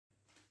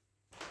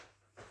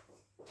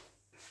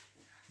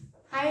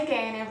Hi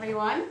again,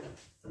 everyone.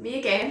 Me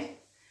again.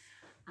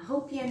 I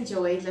hope you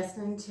enjoyed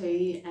listening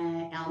to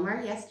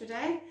Elmer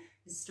yesterday,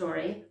 the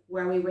story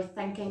where we were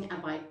thinking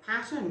about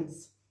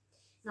patterns.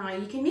 Now,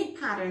 you can make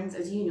patterns,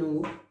 as you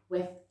know,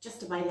 with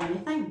just about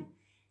anything.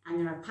 And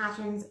there are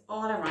patterns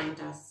all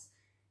around us.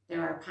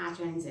 There are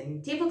patterns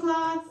in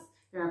tablecloths,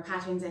 there are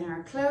patterns in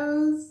our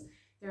clothes,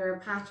 there are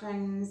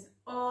patterns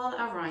all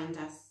around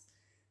us.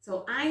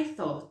 So I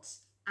thought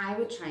I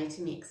would try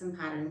to make some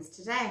patterns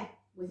today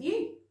with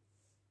you.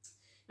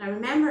 Now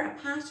remember, a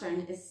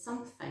pattern is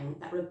something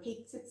that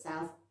repeats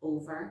itself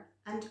over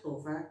and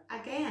over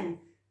again,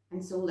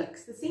 and so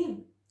looks the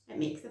same. It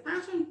makes a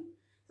pattern.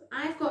 So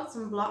I've got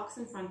some blocks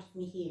in front of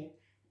me here.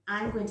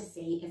 I'm going to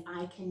see if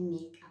I can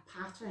make a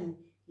pattern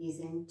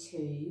using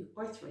 2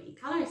 or 3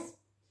 colours.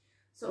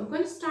 So I'm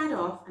going to start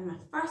off, and my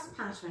first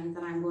pattern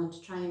that I'm going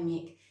to try and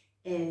make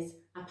is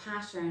a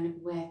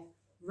pattern with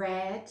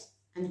red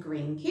and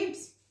green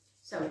cubes.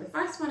 So the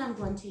first one I'm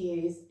going to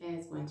use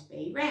is going to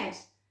be red.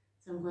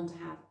 So I'm going to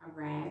have a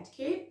red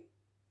cube,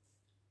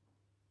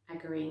 a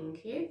green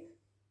cube,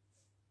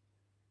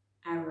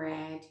 a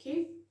red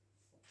cube,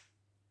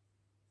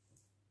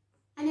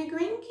 and a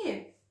green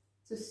cube.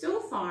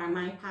 So far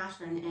my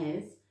pattern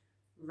is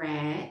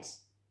red,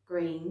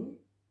 green,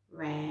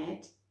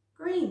 red,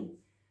 green.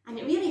 And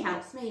it really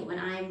helps me when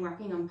I'm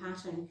working on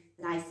pattern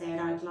that I say it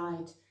out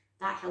loud.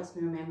 That helps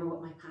me remember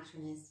what my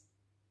pattern is.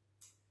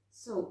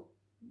 So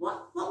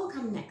what will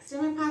come next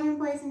in my pattern,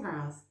 boys and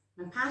girls?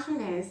 My pattern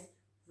is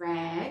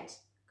red,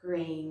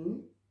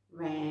 green,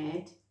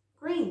 red,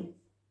 green.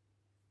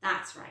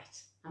 That's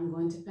right. I'm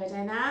going to put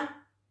in a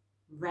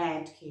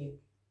red cube.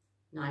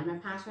 Now my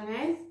pattern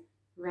is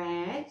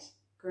red,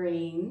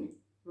 green,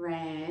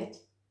 red,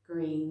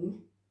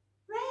 green,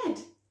 red.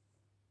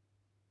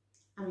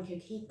 And we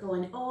could keep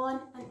going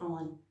on and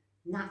on.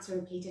 And that's a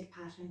repeated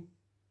pattern.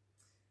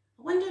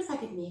 I wonder if I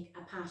could make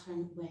a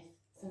pattern with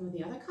some of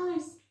the other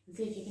colours and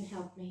see if you can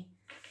help me.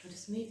 I'll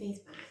just move these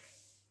back.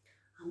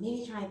 I'll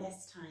maybe try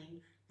this time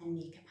and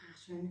make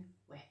a pattern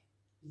with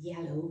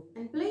yellow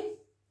and blue.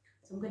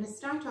 So I'm going to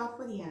start off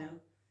with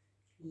yellow.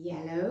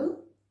 Yellow,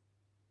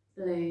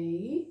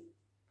 blue,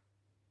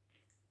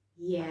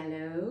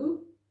 yellow.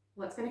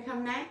 What's going to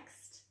come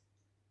next?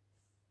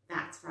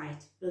 That's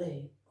right,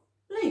 blue,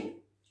 blue.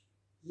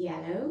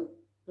 Yellow,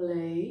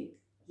 blue,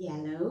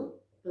 yellow,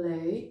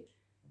 blue.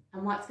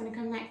 And what's going to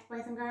come next,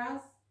 boys and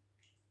girls?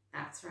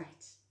 That's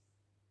right,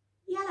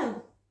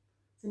 yellow.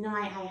 So now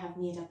I have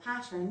made a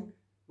pattern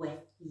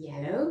with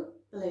yellow,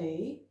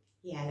 blue,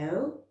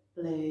 yellow,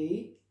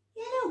 blue,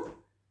 yellow.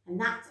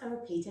 And that's a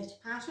repeated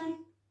pattern.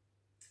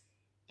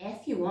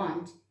 If you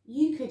want,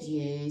 you could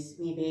use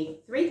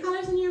maybe 3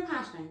 colours in your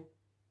pattern.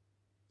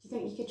 Do you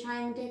think you could try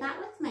and do that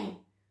with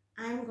me?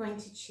 I'm going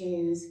to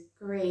choose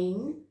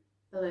green,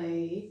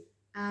 blue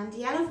and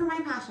yellow for my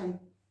pattern.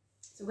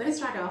 So I'm going to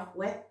start off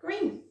with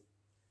green.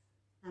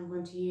 I'm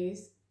going to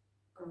use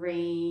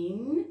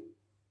green,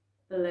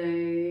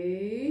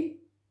 blue,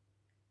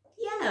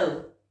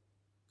 yellow.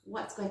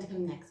 What's going to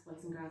come next,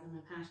 boys and girls, in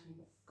my pattern?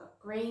 I've got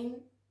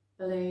green,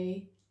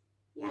 blue,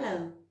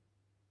 yellow.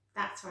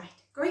 That's right,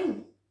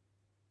 green,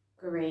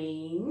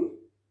 green.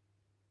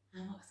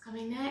 And what's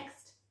coming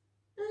next?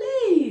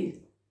 Blue,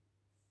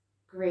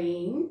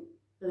 green,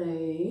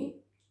 blue,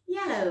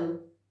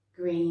 yellow,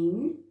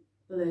 green,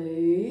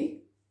 blue.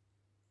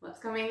 What's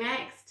coming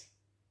next?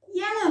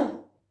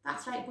 Yellow.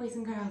 That's right, boys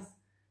and girls.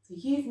 So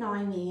you've now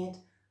made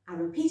a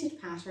repeated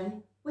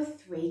pattern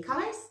with 3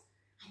 colours,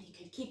 and you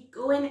could keep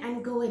going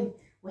and going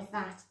with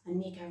that and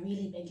make a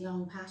really big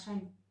long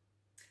pattern.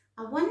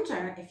 I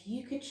wonder if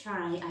you could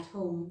try at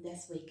home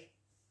this week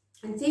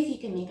and see if you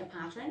can make a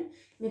pattern.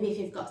 Maybe if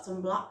you've got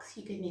some blocks,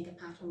 you could make a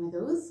pattern with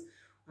those,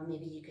 or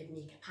maybe you could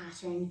make a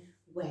pattern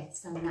with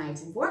some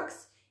knives and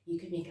forks. You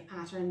could make a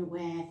pattern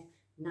with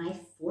knife,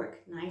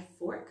 fork,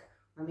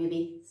 or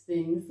maybe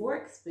spoon,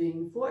 fork,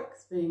 spoon, fork,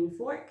 spoon,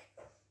 fork.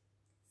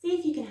 See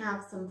if you can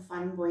have some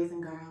fun, boys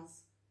and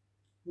girls,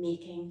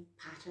 making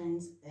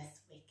patterns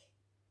this week.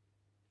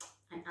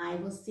 And I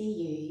will see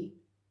you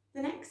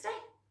the next day.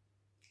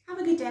 Have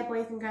a good day,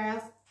 boys and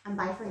girls, and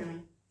bye for now.